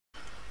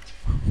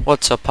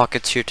What's up,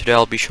 Pockets here. Today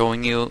I'll be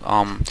showing you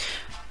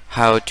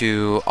how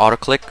to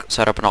auto-click,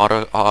 set up an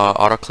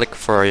auto-click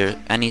for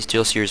any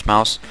SteelSeries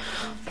mouse.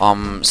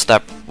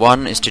 Step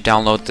 1 is to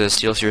download the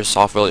SteelSeries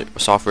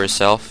software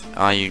itself.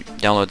 You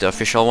download the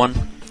official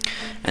one,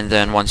 and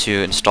then once you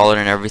install it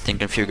and everything,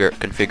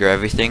 configure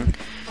everything,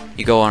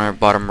 you go on the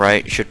bottom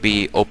right. It should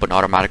be open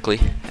automatically,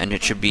 and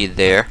it should be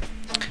there.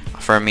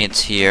 For me,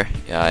 it's here.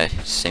 Yeah,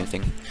 same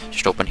thing.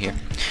 Just open here.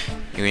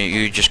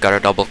 You just gotta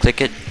double click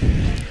it.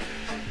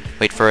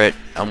 Wait for it,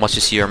 and once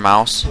you see your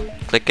mouse,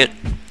 click it.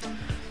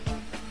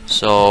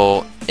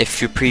 So if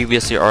you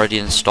previously already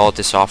installed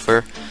the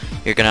software,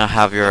 you're gonna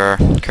have your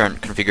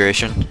current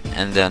configuration,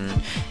 and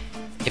then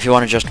if you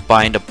want to just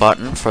bind a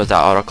button for the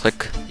auto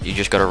click, you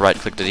just gotta right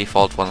click the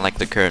default one like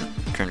the current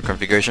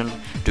configuration,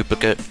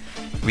 duplicate,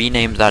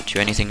 rename that to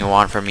anything you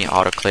want. For me,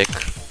 auto click,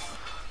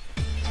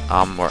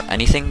 or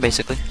anything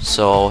basically.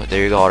 So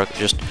there you go.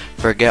 Just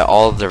forget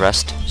all of the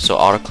rest. So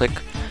auto click.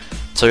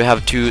 So you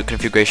have two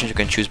configurations. You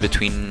can choose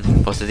between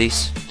both of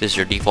these. This is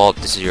your default,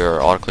 this is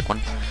your auto click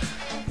one.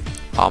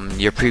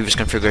 Your previous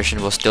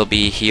configuration will still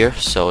be here,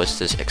 so it's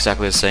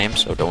exactly the same,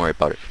 so don't worry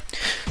about it.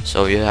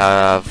 So you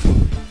have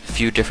a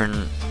few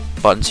different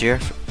buttons here.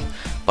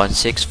 Button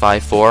 6,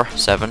 5, 4,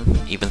 7,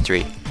 even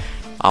 3.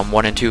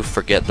 1 and 2,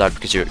 forget that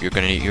because you're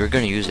gonna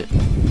use it.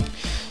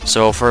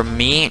 So for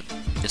me,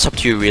 it's up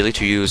to you really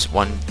to use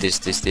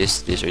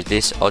this or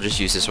this. I'll just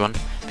use this one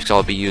because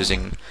I'll be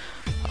using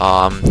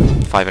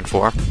 5 and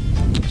 4.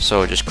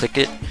 So just click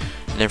it,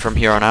 and then from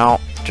here on out,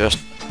 just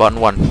button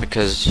 1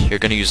 because you're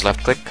gonna use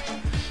left click.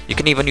 You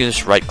can even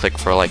use right click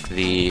for like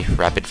the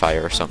rapid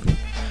fire or something,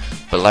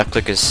 but left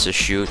click is to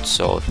shoot,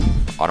 so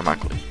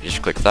automatically you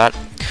just click that.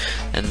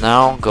 And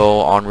now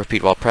go on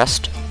repeat while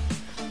pressed,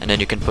 and then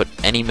you can put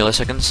any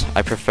milliseconds.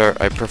 I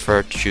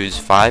prefer to choose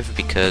 5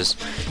 because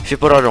if you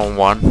put it on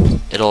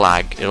 1, it'll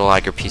lag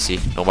your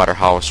PC no matter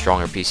how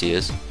strong your PC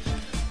is.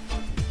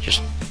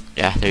 Just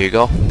yeah, there you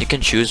go. You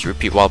can choose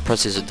repeat while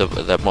pressed is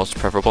the most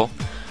preferable.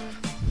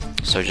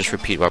 So just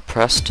repeat while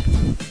pressed,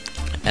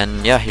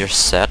 and yeah, you're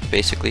set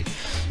basically.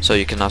 So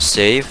you can now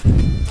save.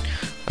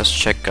 Let's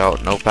check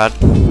out Notepad.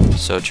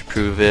 So to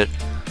prove it,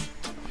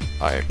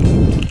 alright,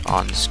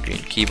 on screen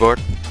keyboard.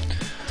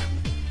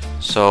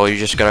 So you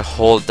just gotta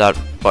hold that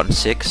button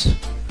 6.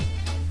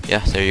 Yeah,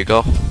 there you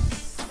go.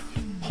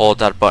 Hold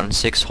that button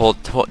 6.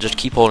 Just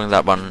keep holding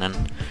that button,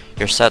 and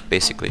you're set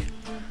basically.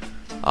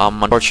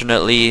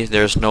 Unfortunately,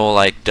 there's no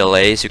like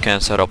delays. You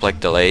can't set up like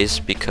delays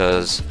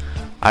because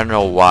I don't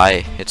know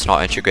why it's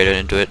not integrated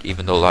into it,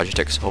 even though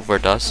Logitech software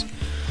does.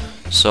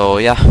 So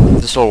yeah,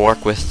 this will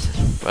work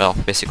with, well,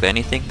 basically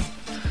anything.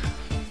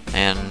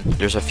 And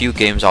there's a few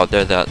games out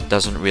there that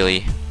doesn't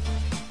really,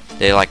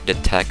 they like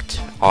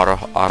detect auto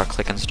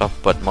click and stuff,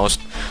 but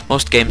most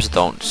games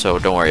don't, so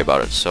don't worry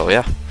about it. So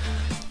yeah,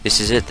 this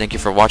is it. Thank you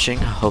for watching.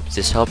 Hope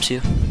this helps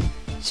you.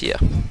 See ya.